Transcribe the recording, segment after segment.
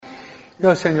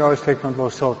El Señor esté con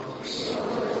vosotros.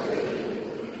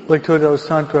 Lectura del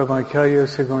Santo Evangelio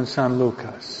según San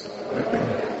Lucas.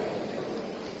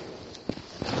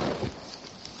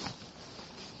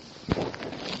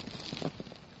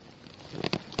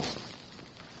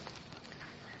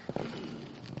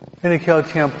 En aquel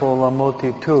tiempo la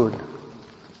multitud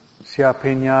se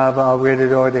apiñaba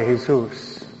alrededor de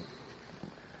Jesús.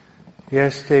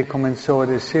 Y comenzó a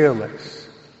decirles: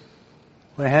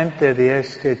 la gente de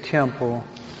este tiempo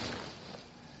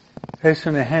es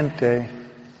una gente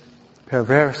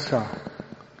perversa.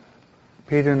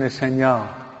 Pide una señal,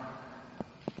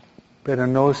 pero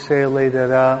no se le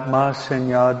dará más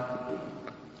señal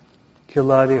que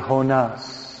la de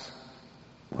Jonás.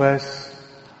 Pues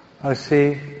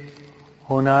así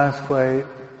Jonás fue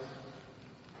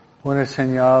una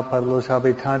señal para los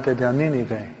habitantes de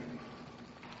Nínive.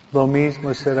 Lo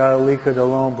mismo será el Hijo del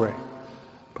Hombre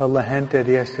para la gente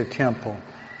de este tiempo.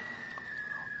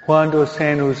 Cuando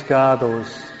sean juzgados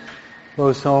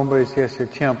los hombres de este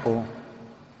tiempo,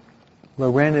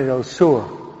 la reina del sur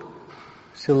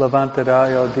se levantará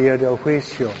el día del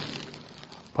juicio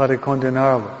para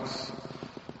condenarlos,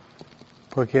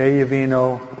 porque ella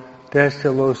vino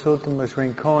desde los últimos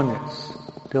rincones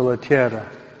de la tierra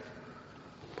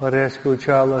para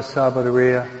escuchar la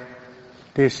sabiduría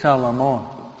de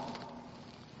Salomón.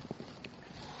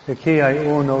 Aquí hay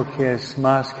uno que es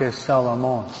más que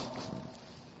Salomón.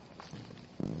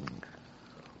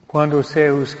 Cuando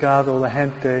sea juzgado la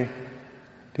gente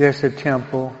de este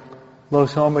tiempo,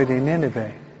 los hombres de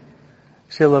Nínive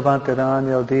se levantarán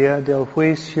el día del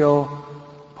juicio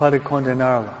para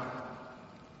condenarla,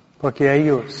 porque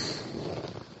ellos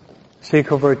se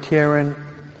convirtieron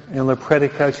en la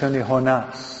predicación de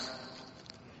Jonás.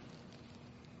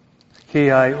 Aquí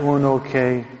hay uno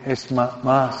que es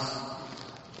más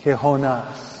que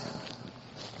Jonás.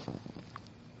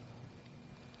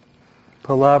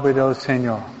 Palabra del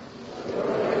Señor.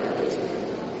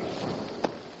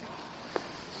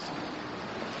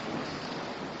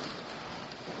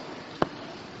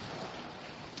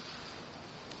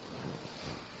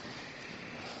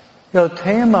 El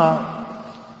tema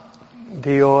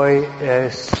de hoy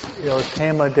es el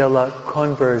tema de la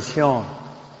conversión.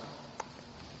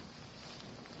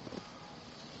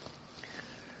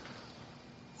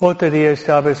 Otro día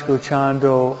estaba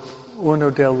escuchando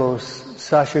uno de los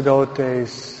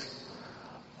sacerdotes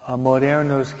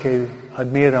modernos que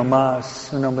admiro más.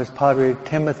 Su nombre es Padre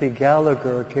Timothy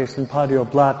Gallagher, que es un Padre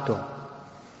Oblato.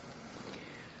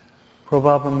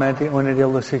 Probablemente uno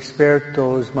de los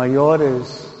expertos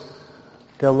mayores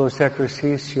de los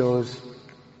ejercicios,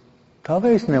 tal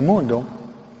vez en el mundo,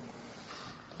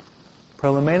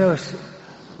 por lo menos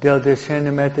del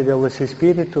discernimiento de los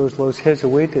espíritus. Los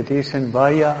jesuitas dicen: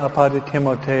 vaya a Padre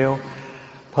Timoteo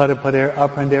para poder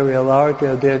aprender el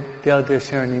arte del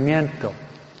discernimiento.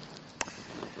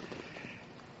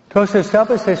 Entonces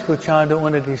estabas escuchando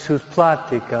una de sus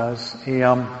pláticas y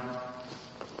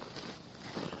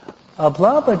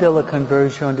hablaba de la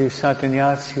conversión de San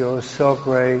Ignatius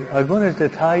sobre algunos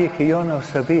detalles que yo no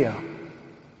sabía.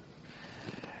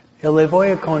 Y le voy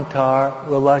a contar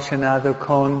relacionado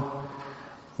con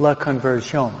la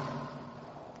conversión.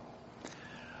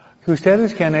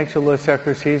 Ustedes que han hecho los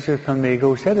ejercicios conmigo,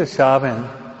 ustedes saben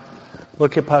lo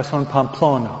que pasó en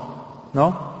Pamplona,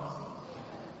 ¿no?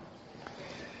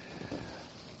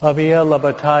 Había la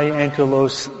batalla entre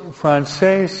los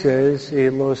franceses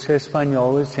y los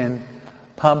españoles en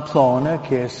Pamplona,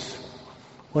 que es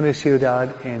una ciudad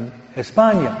en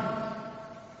España.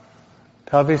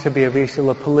 Tal vez había visto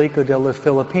la película de los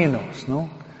filipinos, ¿no?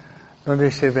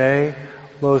 Donde se ve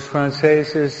los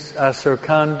franceses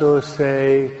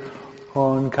acercándose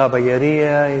con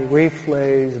caballería y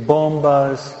rifles,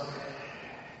 bombas.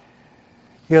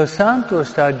 Y el santo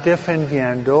está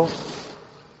defendiendo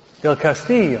el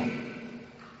castillo.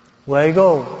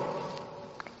 Luego,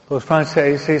 los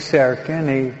franceses se acercan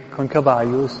y con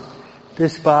caballos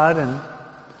disparan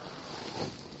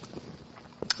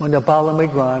una bala muy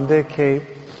grande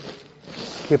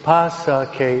que pasa,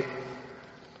 que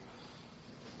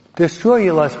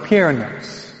destruye las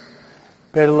piernas,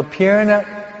 pero la pierna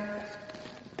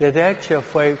derecha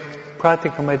fue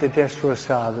prácticamente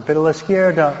destrozada, pero la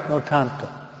izquierda no tanto.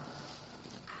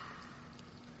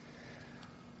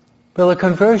 Pero la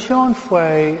conversión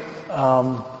fue,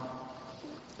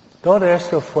 todo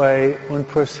esto fue un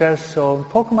proceso un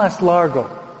poco más largo.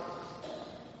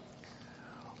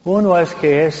 Uno es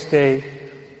que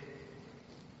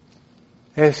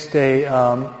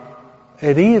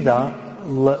herida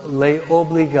le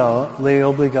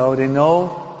obligó de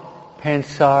no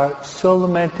pensar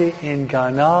solamente en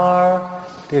ganar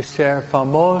de ser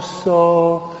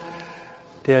famoso,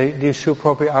 de su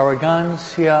propia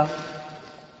arrogancia.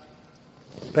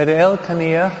 Pero él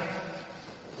tenía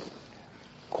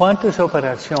 ¿cuántas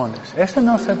operaciones? Eso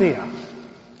no sabía.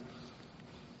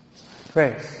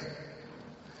 3.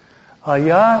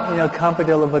 Allá en el campo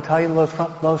de la batalla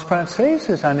los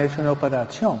franceses han hecho una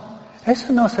operación.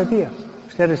 Eso no sabía.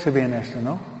 Ustedes sabían esto,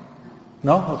 ¿no?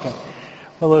 ¿No? Ok.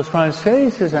 Well, los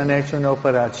franceses han hecho una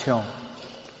operación.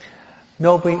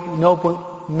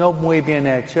 No muy bien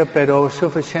hecha, pero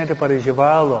suficiente para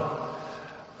llevarlo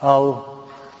a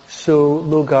su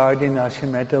lugar de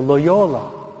nacimiento, Loyola.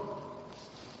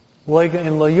 Luego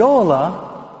en Loyola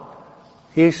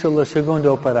hizo la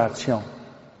segunda operación,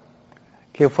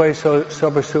 que fue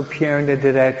sobre su pierna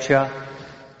derecha,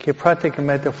 que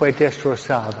prácticamente fue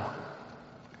destrozada.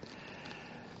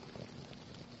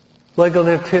 Luego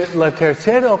la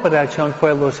tercera operación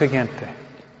fue lo siguiente,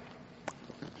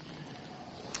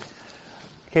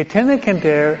 que tiene que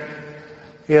ver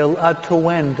el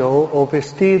atuendo o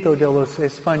vestido de los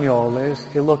españoles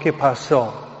y lo que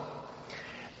pasó.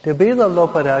 Debido a la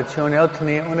operación, él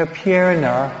tenía una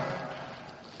pierna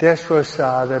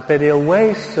destrozada, pero el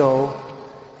hueso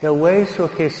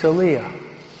que salía,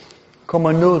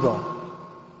 como nudo.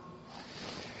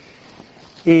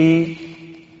 Y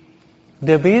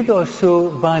debido a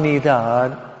su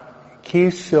vanidad,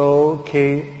 quiso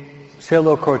que se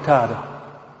lo cortara.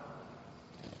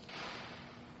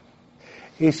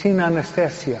 Y sin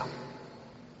anestesia.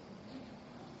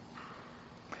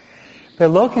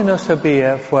 Pero lo que no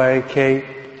sabía fue que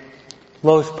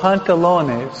los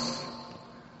pantalones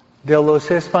de los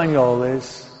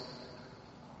españoles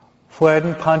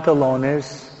fueron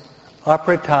pantalones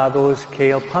apretados, que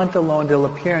el pantalón de la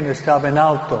pierna estaba en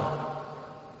alto.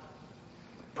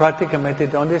 Prácticamente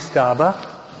donde estaba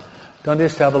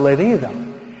la herida.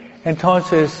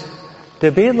 Entonces,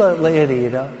 debido a la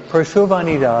herida, por su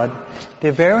vanidad,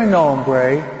 de ver un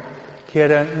hombre que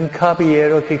era un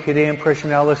caballero que quería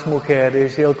impresionar a las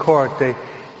mujeres y el corte,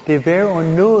 de ver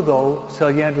un nudo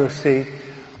saliendo así,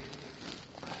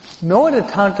 no era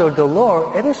tanto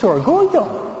dolor, era su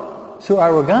orgullo, su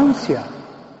arrogancia.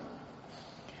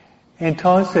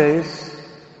 Entonces,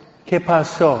 ¿qué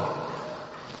pasó?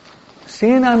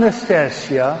 Sin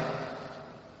anestesia,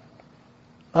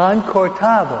 han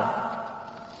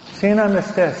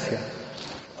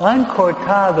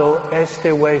cortado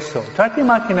este hueso. Trata de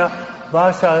imaginar,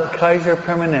 vas al Kaiser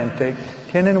permanente,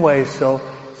 tienen hueso,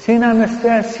 sin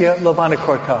anestesia lo van a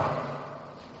cortar.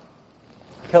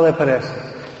 ¿Qué le parece?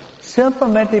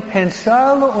 Simplemente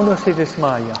pensarlo uno se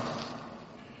desmaya.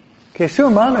 Que su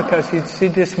hermano casi se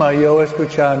desmayó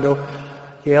escuchando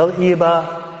que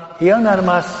él nada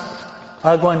más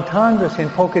aguantándose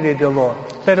un poco de dolor.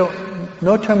 Pero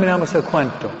no terminamos el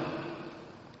cuento.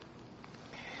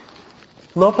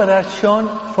 La operación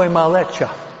fue mal hecha.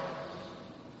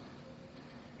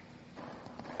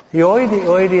 Y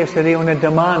hoy día sería una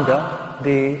demanda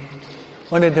de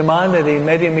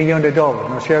 $500,000,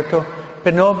 ¿no es cierto?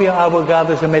 Pero no había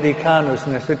abogados americanos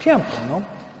en ese tiempo, ¿no?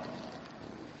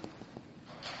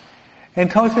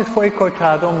 Entonces fue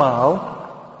cortado mal.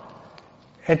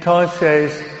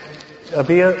 Entonces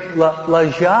había la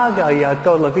llaga allá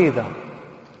toda la vida.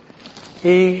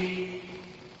 ¿Y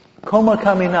cómo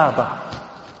caminaba?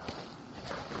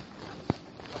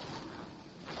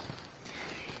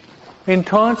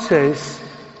 Entonces,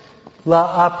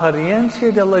 la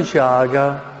apariencia de la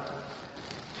llaga,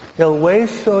 el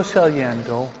hueso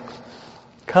saliendo,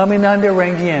 caminando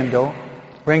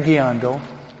rengueando,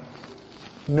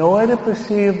 no era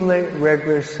posible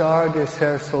regresar de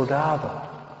ser soldado.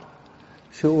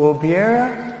 Si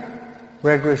hubiera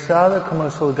regresado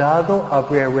como soldado,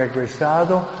 habría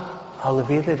regresado a la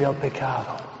vida del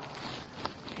pecado.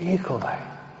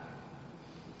 Híjole.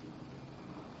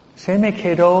 Se me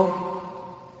quedó.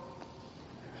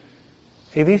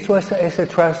 He visto esos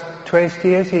 3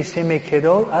 días y se me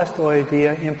quedó hasta hoy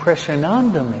día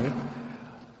impresionándome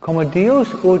como Dios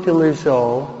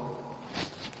utilizó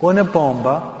una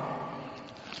bomba,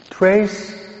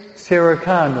 3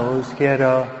 cirujanos que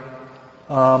eran,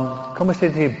 ¿cómo se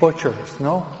dice? Butchers,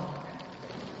 ¿no?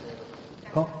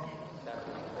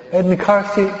 Eran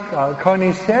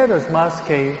carniceros más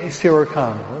que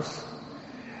cirujanos.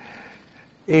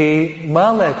 Y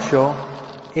mal hecho,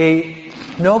 y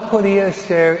no podía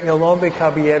ser el hombre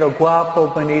caballero guapo,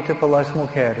 bonito para las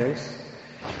mujeres,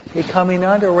 y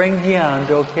caminando,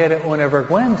 rengueando, que era una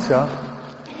vergüenza,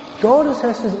 todas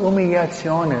esas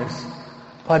humillaciones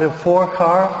para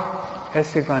forjar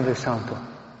este grande santo.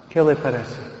 ¿Qué le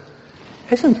parece?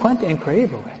 Es un cuento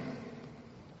increíble.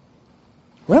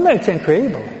 Realmente es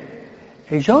increíble.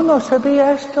 Y yo no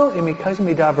sabía esto, y casi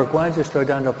me da vergüenza, estoy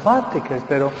dando pláticas,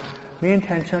 pero mi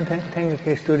intención, tengo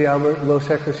que estudiar los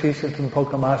ejercicios un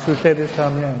poco más, ustedes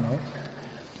también, ¿no?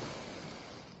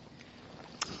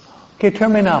 Que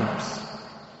terminamos.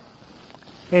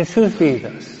 En sus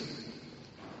vidas,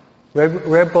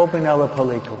 rebobina la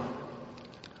película.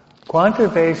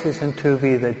 ¿Cuántas veces en tu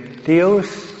vida Dios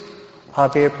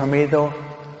había permitido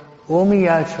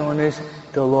humillaciones,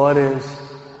 dolores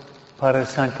para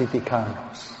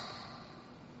santificarnos?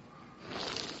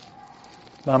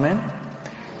 Amén.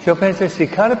 Yo pienso, si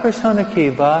cada persona aquí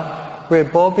va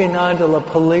rebobinando la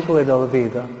película de la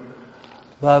vida,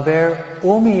 va a haber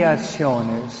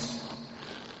humillaciones,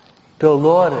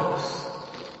 dolores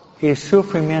y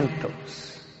sufrimientos.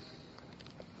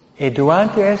 Y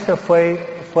durante esto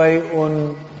fue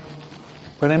podemos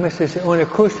decir, una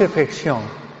crucifixión.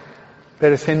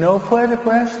 Pero si no fuera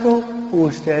por esto,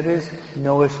 ustedes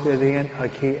no estarían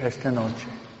aquí esta noche.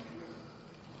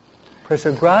 Por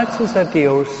eso, gracias a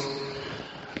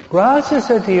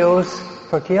Dios,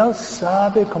 porque Él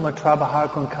sabe cómo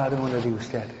trabajar con cada uno de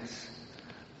ustedes.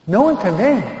 No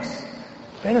entendemos,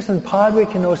 pero es un Padre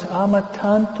que nos ama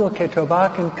tanto, que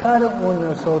trabaja en cada uno de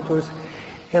nosotros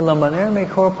en la manera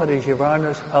mejor para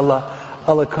llevarnos a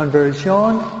la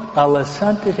conversión, a la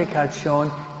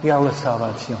santificación y a la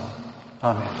salvación.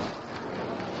 Amén.